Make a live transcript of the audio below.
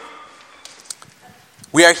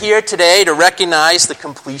We are here today to recognize the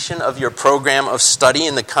completion of your program of study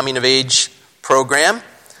in the Coming of Age program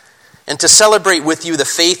and to celebrate with you the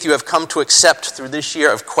faith you have come to accept through this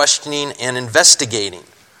year of questioning and investigating.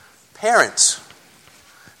 Parents,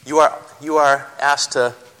 you are asked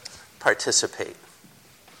to participate.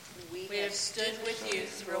 We have stood with you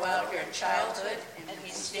throughout your childhood, and we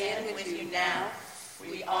stand with you now.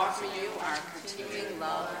 We offer you our continuing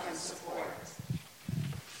love and support.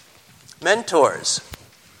 Mentors,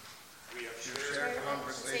 we have shared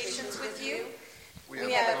conversations with you.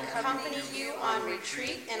 We have accompanied you on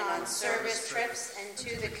retreat and on service trips and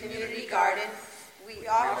to the community garden. We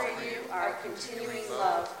offer you our continuing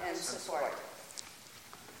love and support.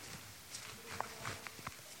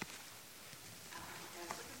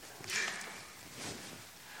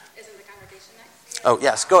 Isn't the congregation next? oh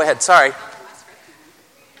yes, go ahead, sorry.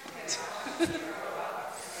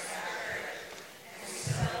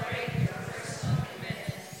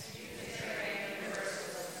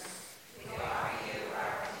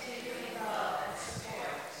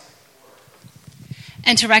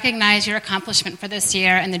 And to recognize your accomplishment for this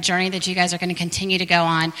year and the journey that you guys are going to continue to go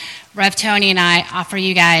on, Rev Tony and I offer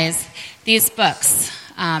you guys these books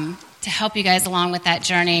to help you guys along with that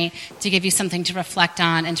journey, to give you something to reflect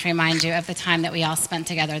on and to remind you of the time that we all spent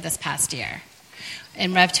together this past year.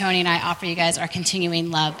 And Rev Tony and I offer you guys our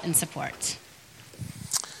continuing love and support.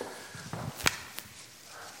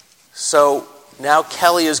 So now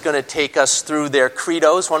Kelly is going to take us through their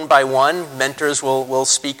credos one by one. Mentors will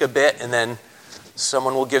speak a bit, and then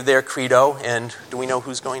someone will give their credo. And do we know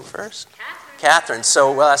who's going first? Catherine.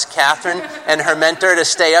 So we'll ask Catherine and her mentor to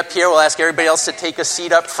stay up here. We'll ask everybody else to take a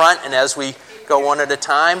seat up front. And as we go one at a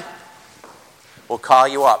time, we'll call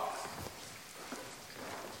you up.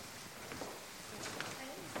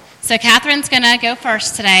 So Catherine's going to go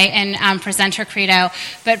first today and present her credo.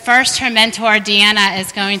 But first, her mentor, Deanna,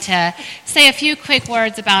 is going to say a few quick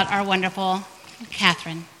words about our wonderful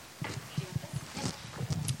Catherine.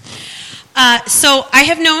 So I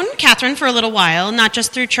have known Catherine for a little while, not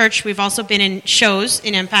just through church. We've also been in shows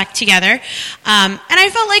in Impact together. And I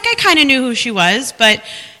felt like I kind of knew who she was, but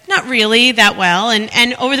not really that well.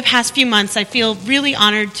 And over the past few months, I feel really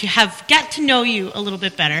honored to have get to know you a little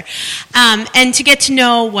bit better. And to get to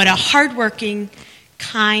know what a hardworking,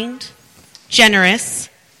 kind, generous,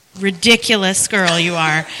 ridiculous girl you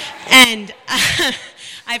are. And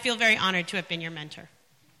I feel very honored to have been your mentor.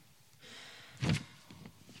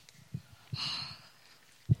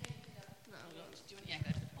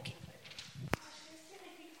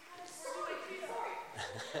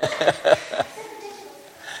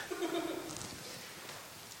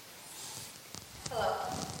 Hello,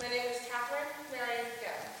 my name is Catherine Marion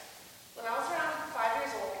Gebb. When I was around 5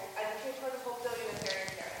 years old, I became part of Hopeville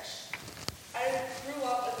Unitarian Parish. I grew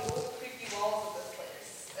up in the old creaky walls of this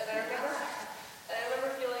place, and I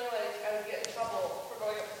remember feeling like I would get in trouble for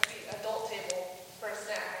going up to the adult table for a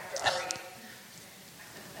snack after RE.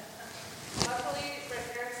 Luckily, my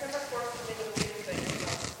parents never forced me to believe things when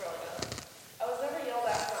I was growing up. I was never yelled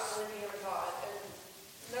at for not believing in God,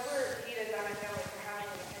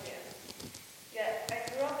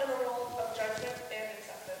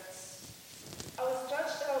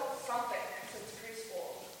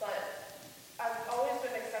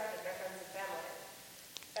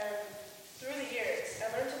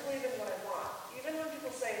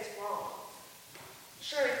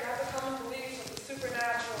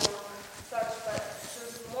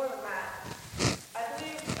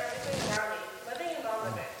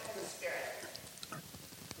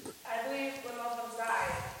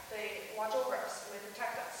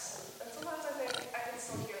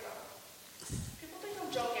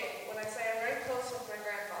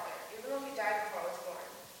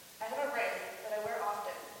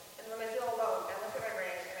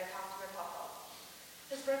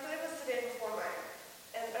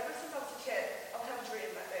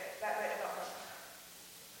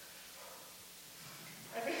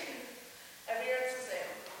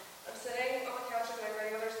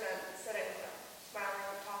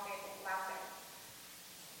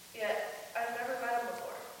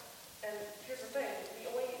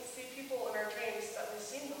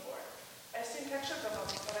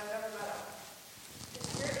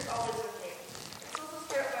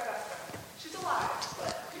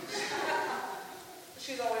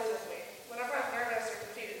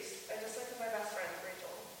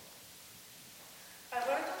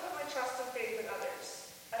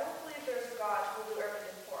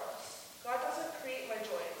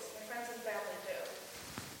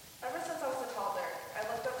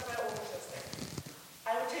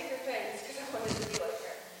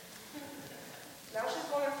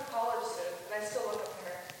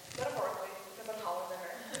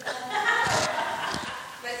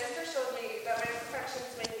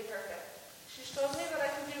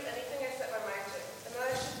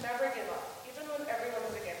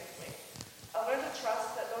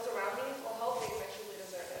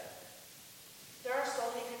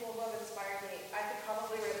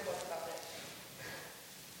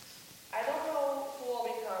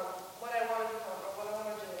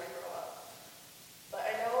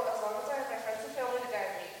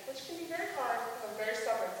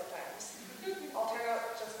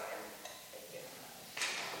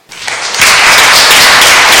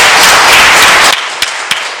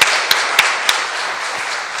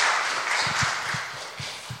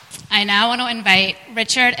 I now want to invite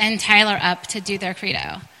Richard and Tyler up to do their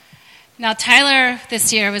credo. Now, Tyler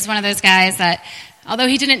this year was one of those guys that, although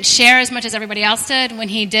he didn't share as much as everybody else did, when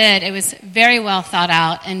he did, it was very well thought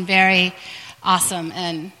out and very awesome,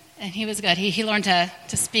 and he was good. He learned to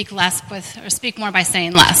speak less or speak more by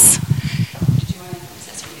saying less. Did you want to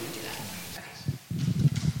assist or you can do that? Okay.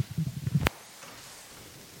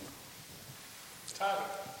 Tyler,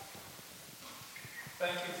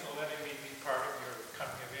 thank you for letting me be part of your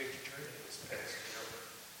coming of age journey this past year.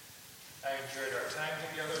 I enjoyed our time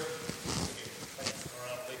together, hiking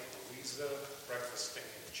around Lake Louisa, breakfasting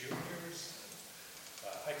in Juniors,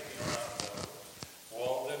 hiking around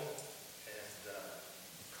Walden and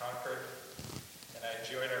Concord, and I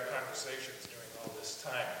enjoyed our conversations during all this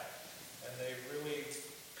time. And they really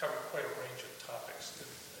covered quite a range of topics,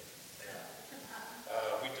 didn't they?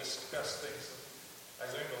 We discussed things. I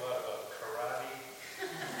learned a lot about karate,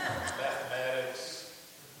 mathematics,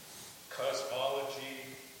 cosmology,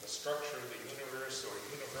 the structure of the universe or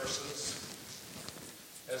universes,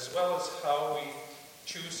 as well as how we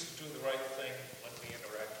choose to do the right thing when we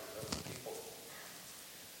interact with other people.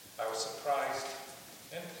 I was surprised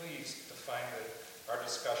and pleased to find that our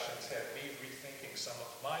discussions had me rethinking some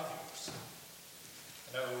of my views.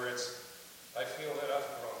 In other words, I feel that I've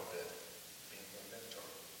grown a bit being a mentor.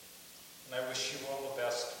 And I wish you all the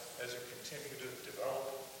best as you continue to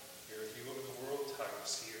develop your view of the world, how you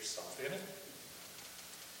see yourself in it,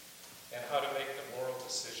 and how to make the moral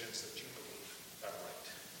decisions that you believe are right.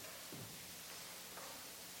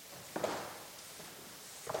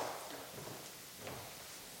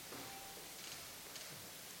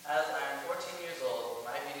 As I'm 14 years old,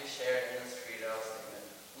 my views shared in this credo statement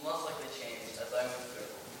will most likely change as I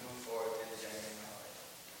move forward through the journey of my life.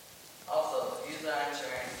 Also, the views that I'm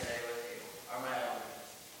sharing today with you are my own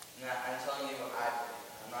views, and that I'm telling you what I believe.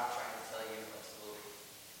 I'm not trying to tell you what to believe.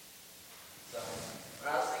 So,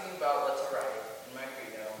 when I was thinking about what to write in my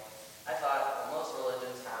credo, I thought, well, most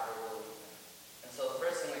religions have a belief. And so the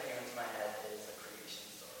first thing that came into my head is a creation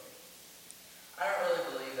story. I don't really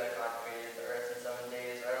believe that God created the earth in 7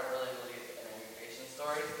 days. I don't really believe in any creation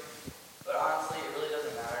story. But honestly, it really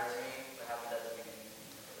doesn't matter to me what happened at the beginning of the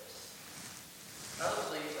universe. Another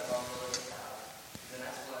belief that most religions have is an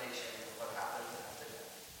explanation of what happens after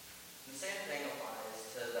death. And the same thing applies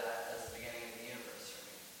to that as the beginning of the universe for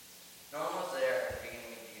me. No one was there at the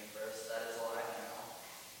beginning of the universe that is alive now,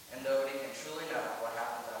 and nobody can truly know what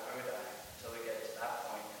happens after we die until we get to that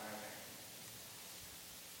point in our journey.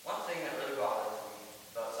 One thing that really bothers me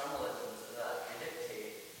about some religions is that they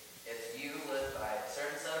dictate if you live by a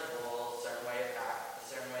certain set of rules, a certain way to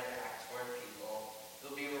act toward people,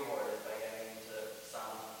 you'll be rewarded by getting into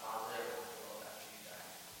some positive afterworld after you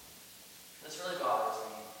die. This really bothers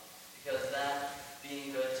me because then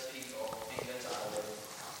being good to people, being good to others,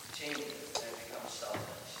 changes and it becomes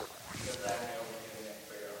selfish because then you're only doing it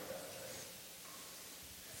for your own benefit.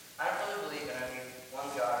 I don't really believe in any one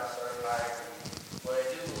God or sort of hierarchy. What I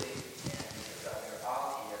do believe in is that we're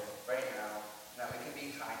all here right now, and that we can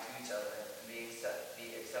be kind to each other and be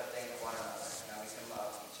accepting of one another, and that we can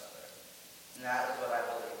love each other. And that is what I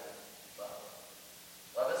believe in, love.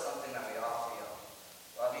 Love is something that we all feel.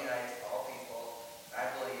 Love unites all people, and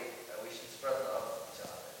I believe that we should spread love to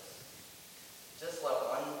others. Just let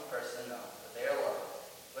one person know that they are loved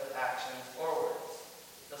with actions or words.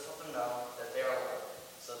 Just let them know that they are loved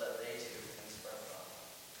so that they too can spread love.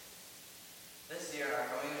 This year in our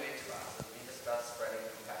coming of age classes, we discussed spreading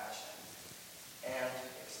compassion and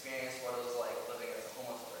experienced what it was like living as a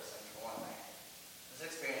homeless person for one night. This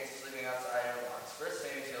experience, sleeping outside in a box, first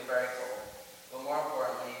made me feel very cold, but more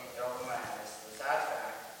importantly, it opened my eyes to the sad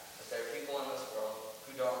fact that there are people in this world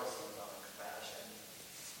who don't receive love and compassion.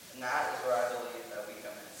 And that is where I believe that we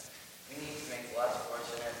come in. We need to make the less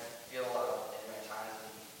fortunate feel loved in their times of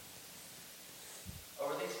need.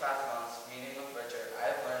 Over these past months, meeting with Richard,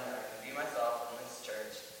 I have learned that I can be myself in this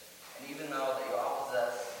church, and even though that you all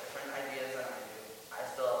possess different ideas than I do, I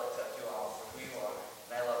still accept you all for who you are,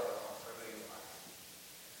 and I love you all for who you are.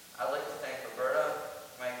 I'd like to thank Roberta,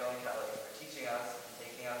 Michael, and Kelly for teaching us and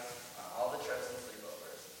taking us on all the trips and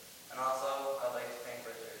sleepovers. And also, I'd like to thank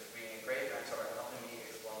Richard for being a great mentor and helping me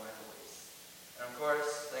explore my beliefs. And of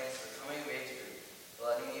course, thanks for coming of age group for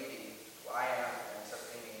letting me be who I am and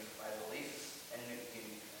accepting me for my beliefs and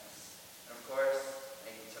uniqueness. And of course,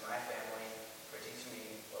 thank you to my family for teaching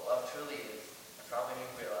me what love truly is and for helping me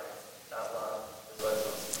realize that love is what is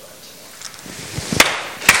most important to me.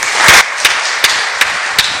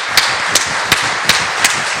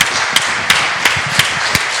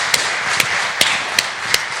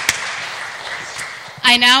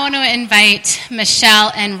 I now want to invite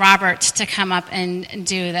Michelle and Robert to come up and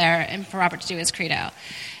for Robert to do his credo.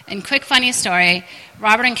 And quick funny story,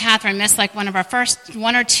 Robert and Catherine missed like one of our first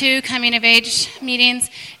 1 or 2 coming of age meetings,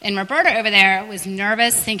 and Roberta over there was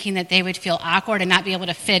nervous, thinking that they would feel awkward and not be able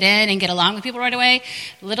to fit in and get along with people right away.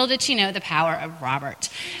 Little did she know the power of Robert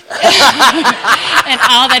and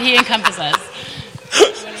all that he encompasses.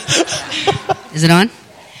 Is it on?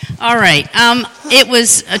 All right. It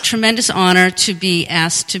was a tremendous honor to be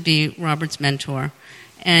asked to be Robert's mentor.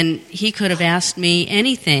 And he could have asked me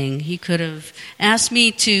anything. He could have asked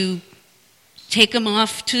me to take him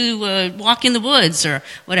off to walk in the woods or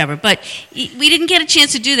whatever. But we didn't get a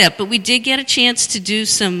chance to do that. But we did get a chance to do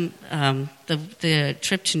some the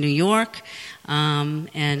trip to New York.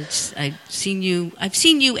 And I've seen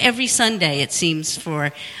you every Sunday, it seems,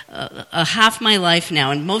 for half my life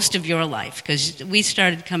now, and most of your life, because we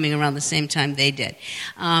started coming around the same time they did.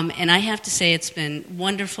 And I have to say it's been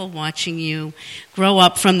wonderful watching you grow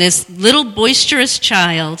up from this little boisterous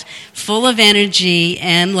child, full of energy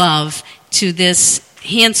and love, to this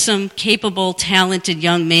handsome, capable, talented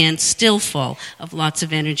young man, still full of lots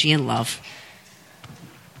of energy and love.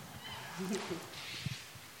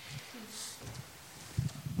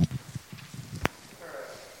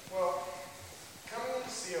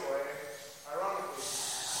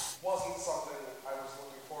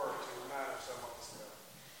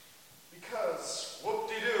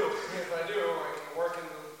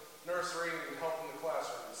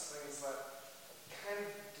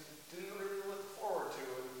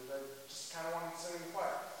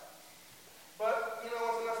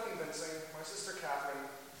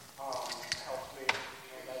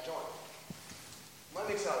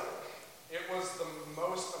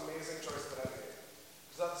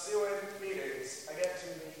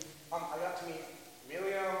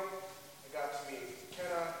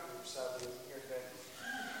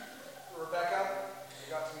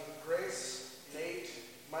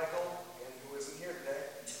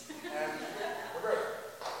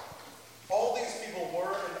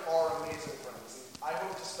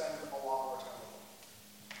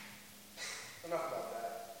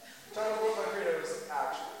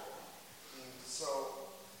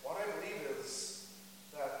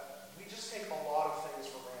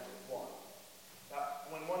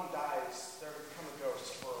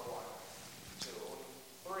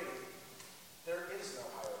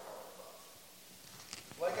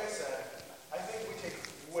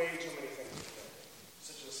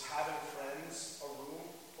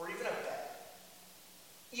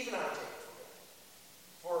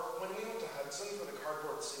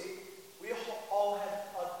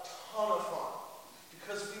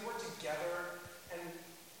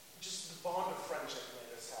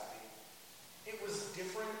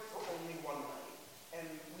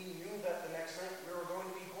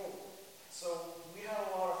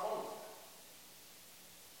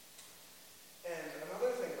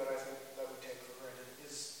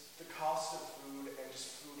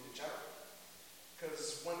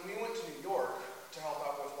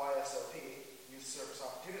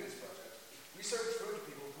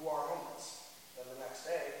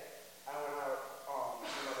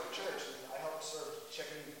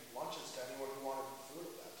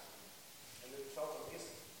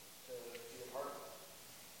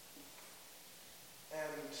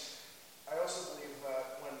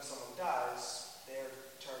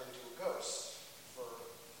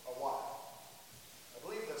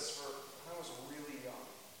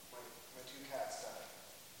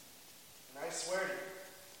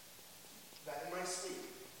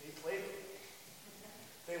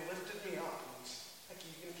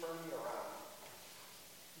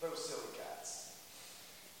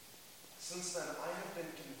 Since then, I have been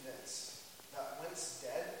convinced that once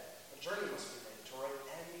dead, a journey must be made to right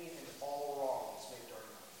any and all wrongs made during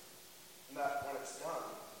life, and that when it's done,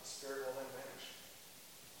 the spirit will then vanish.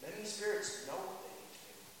 Many spirits know what they need to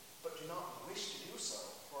do, but do not wish to do so,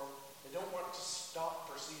 for they don't want to stop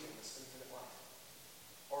perceiving this infinite life.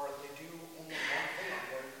 Or they do only one thing on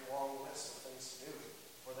their long list of things to do,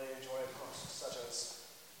 for they enjoy it most, such as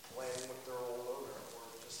playing with their old loader or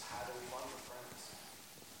just having fun with friends.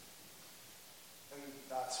 And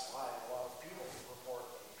that's why a lot of people report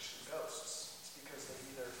ghosts. It's because they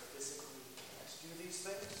either physically can't do these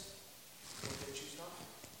things, or they choose not to.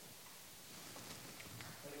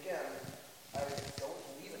 And again, I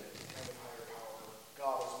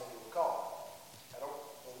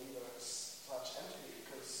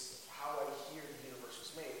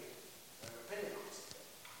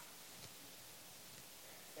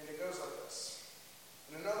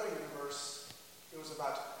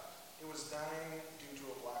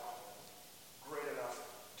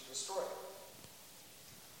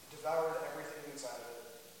inside of it.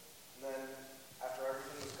 And then, after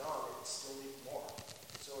everything was gone, it still needed more.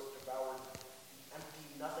 So it devoured the empty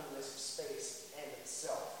nothingness of space and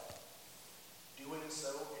itself. Doing so,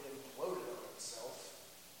 it imploded on itself,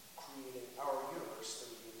 creating our universe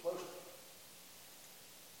through the implosion.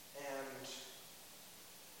 And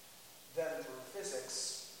then, through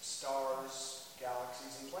physics, stars,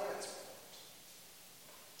 galaxies, and planets were formed.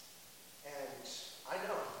 And I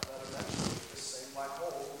know that eventually this same black hole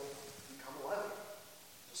will become a levy,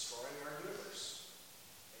 destroying our universe,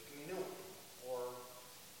 making a new one, or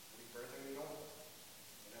rebirthing the old one.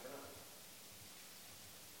 You never know.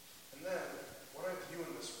 And then, what I view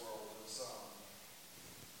in this world is,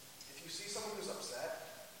 if you see someone who's upset,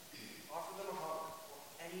 offer them a hug or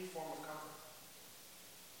any form of comfort.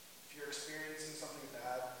 If you're experiencing something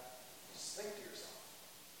bad, just think to yourself,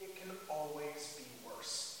 it can always be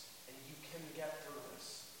worse, and you can get through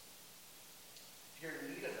this. If you're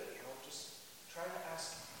in need of any help, just try to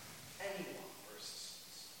ask anyone for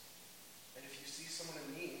assistance. And if you see someone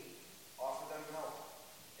in need, offer them help.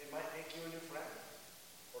 It might make you a new friend,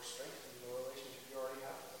 or strengthen the relationship you already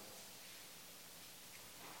have with them.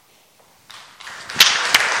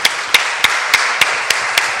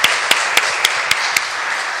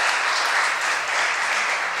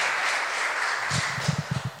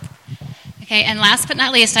 Okay, and last but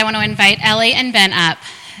not least, I want to invite Ellie and Ben up,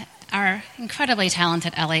 our incredibly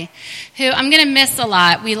talented Ellie, who I'm going to miss a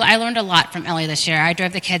lot. I learned a lot from Ellie this year. I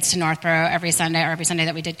drove the kids to Northborough every Sunday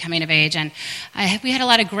that we did Coming of Age, and we had a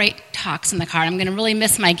lot of great talks in the car. I'm going to really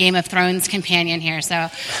miss my Game of Thrones companion here, so,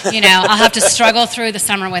 I'll have to struggle through the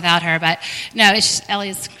summer without her. But, no,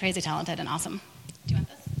 Ellie's crazy talented and awesome. Do you want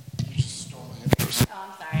this? You just stole my intro.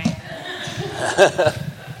 Oh,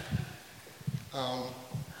 I'm sorry.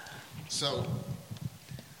 So,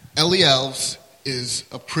 Ellie Elves is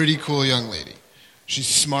a pretty cool young lady. She's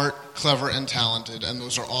smart, clever, and talented, and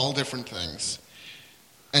those are all different things.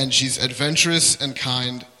 And she's adventurous and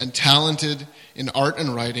kind and talented in art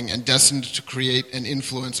and writing and destined to create and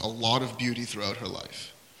influence a lot of beauty throughout her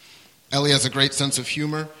life. Ellie has a great sense of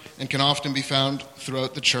humor and can often be found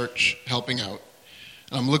throughout the church helping out.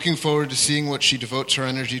 And I'm looking forward to seeing what she devotes her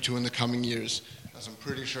energy to in the coming years, as I'm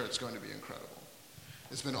pretty sure it's going to be incredible.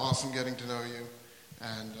 It's been awesome getting to know you,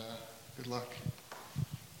 and good luck.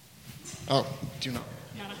 Oh, do you know?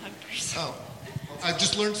 Not a hug person. Oh, I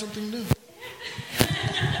just learned something new.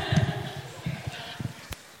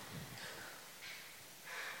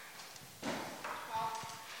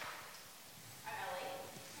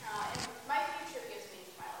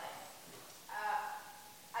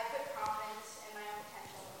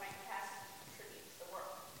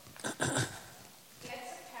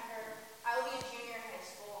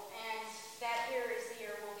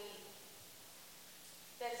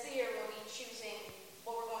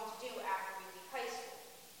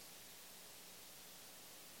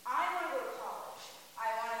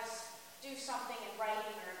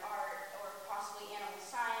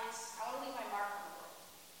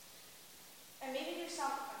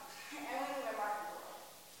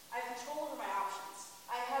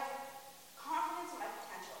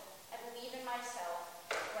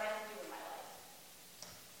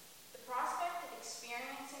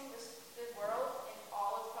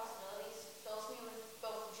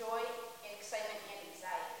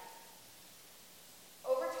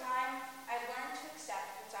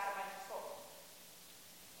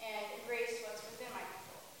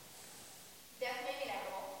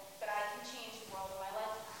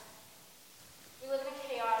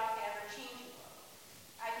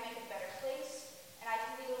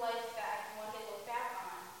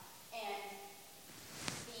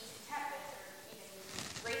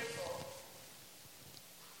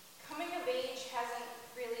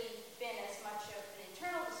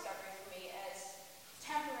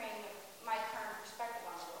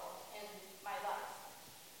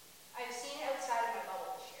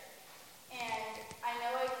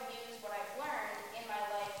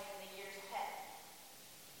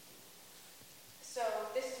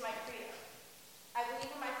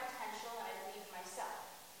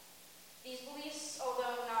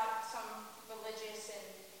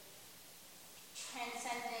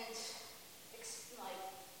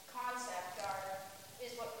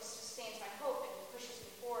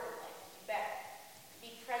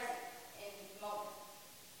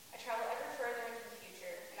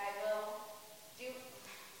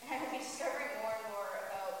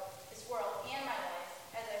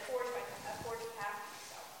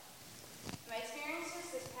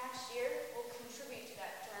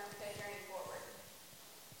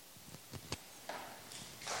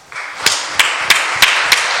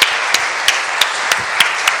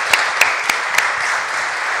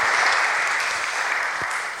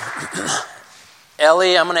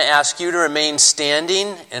 Ellie, I'm going to ask you to remain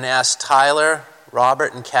standing and ask Tyler,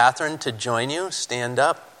 Robert, and Catherine to join you. Stand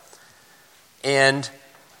up. And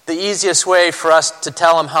the easiest way for us to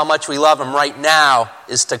tell them how much we love them right now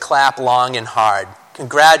is to clap long and hard.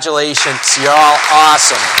 Congratulations, you're all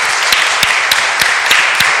awesome.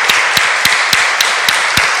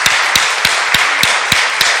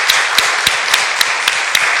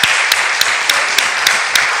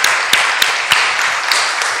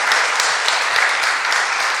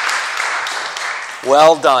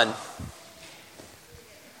 Well done.